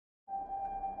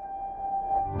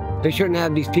They shouldn't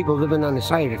have these people living on the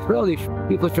site. It's really,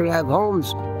 people should have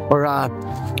homes or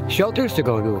shelters to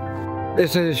go to.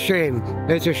 This is a shame.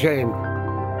 It's a shame.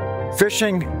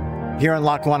 Fishing here in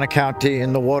Lackawanna County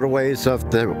in the waterways of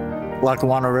the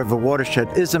Lackawanna River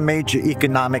watershed is a major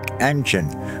economic engine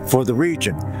for the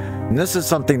region. And this is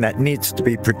something that needs to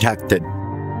be protected.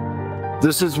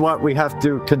 This is what we have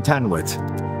to contend with.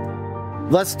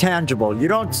 Less tangible. You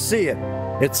don't see it.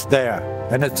 It's there,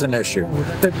 and it's an issue.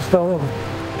 They just fell over.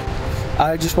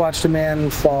 I just watched a man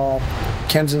fall,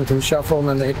 Kensington shuffle,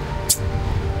 and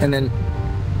then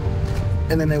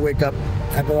they wake up.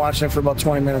 I've been watching it for about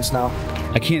 20 minutes now.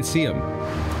 I can't see him.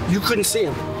 You couldn't see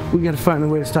him. We gotta find a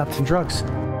way to stop the drugs.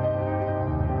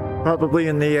 Probably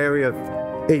in the area of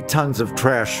 8 tons of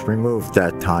trash removed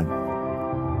that time.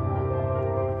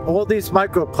 All these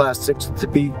microplastics to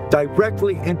be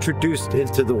directly introduced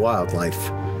into the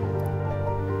wildlife.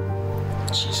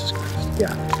 Jesus Christ.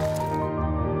 Yeah.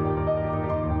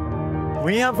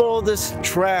 We have all this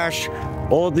trash,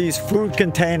 all these food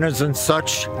containers and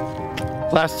such,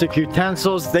 plastic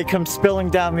utensils, they come spilling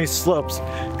down these slopes.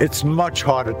 It's much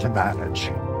harder to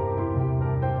manage.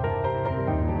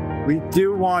 We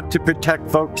do want to protect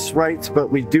folks' rights,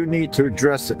 but we do need to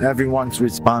address everyone's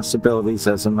responsibilities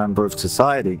as a member of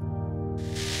society.